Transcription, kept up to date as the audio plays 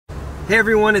Hey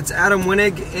everyone, it's Adam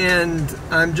Wenig, and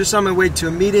I'm just on my way to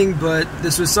a meeting, but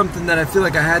this was something that I feel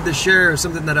like I had to share, or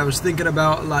something that I was thinking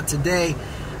about a lot today,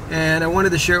 and I wanted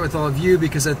to share it with all of you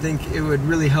because I think it would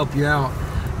really help you out.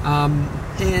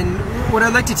 And what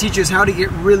I'd like to teach you is how to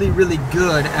get really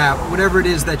good at whatever it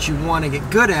is that you want to get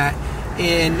good at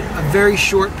in a very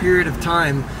short period of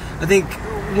time. I think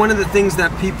one of the things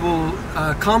that people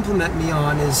compliment me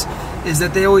on is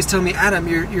that they always tell me, Adam,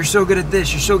 you're so good at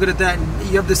this, you're so good at that, and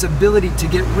you have this ability to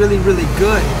get really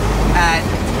good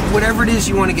at whatever it is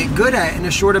you want to get good at in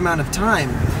a short amount of time.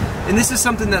 And this is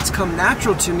something that's come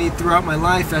natural to me throughout my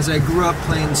life. As I grew up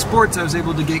playing sports, I was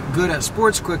able to get good at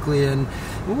sports quickly, and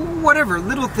whatever,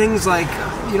 little things like,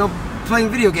 playing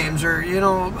video games, or,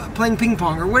 playing ping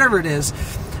pong, or whatever it is.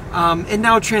 And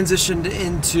now transitioned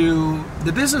into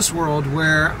the business world,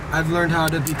 where I've learned how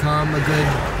to become a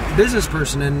good business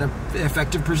person and an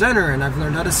effective presenter, and I've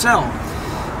learned how to sell.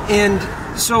 And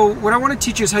so what I want to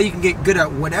teach you is how you can get good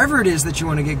at whatever it is that you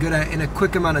want to get good at in a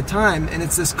quick amount of time. And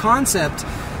it's this concept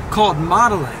called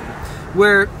modeling,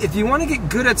 where if you want to get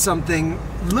good at something,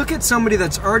 look at somebody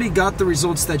that's already got the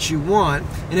results that you want,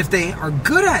 and if they are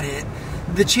good at it,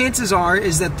 the chances are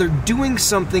is that they're doing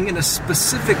something in a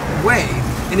specific way.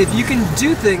 And if you can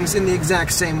do things in the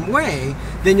exact same way,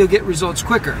 then you'll get results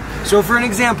quicker. So for an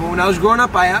example, when I was growing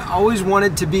up, I always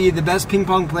wanted to be the best ping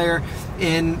pong player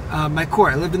in my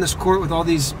court. I lived in this court with all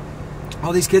these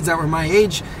kids that were my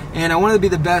age, and I wanted to be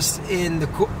the best in the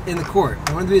court.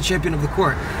 I wanted to be the champion of the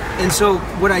court. And so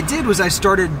what I did was I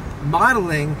started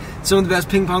modeling some of the best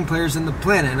ping pong players in the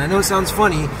planet. And I know it sounds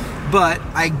funny, but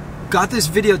I got this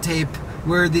videotape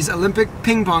where these Olympic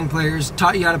ping pong players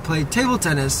taught you how to play table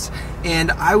tennis, and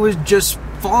I would just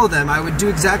follow them. I would do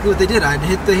exactly what they did. I'd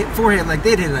hit the forehand like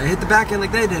they'd hit it. I'd hit the backhand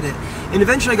like they'd hit it. And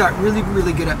eventually I got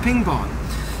really good at ping pong.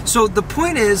 So the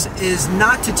point is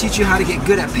not to teach you how to get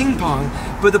good at ping pong,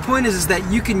 but the point is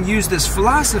that you can use this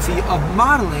philosophy of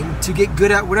modeling to get good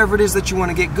at whatever it is that you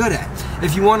want to get good at.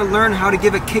 If you want to learn how to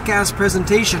give a kick-ass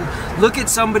presentation, look at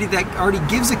somebody that already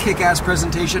gives a kick-ass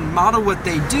presentation, model what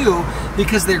they do,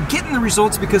 because they're getting the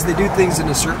results because they do things in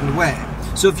a certain way.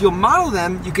 So if you'll model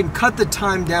them, you can cut the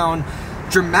time down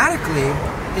dramatically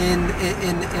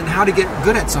in how to get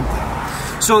good at something.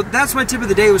 So that's my tip of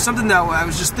the day. It was something that I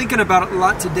was just thinking about a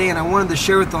lot today, and I wanted to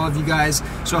share with all of you guys,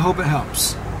 so I hope it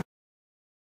helps.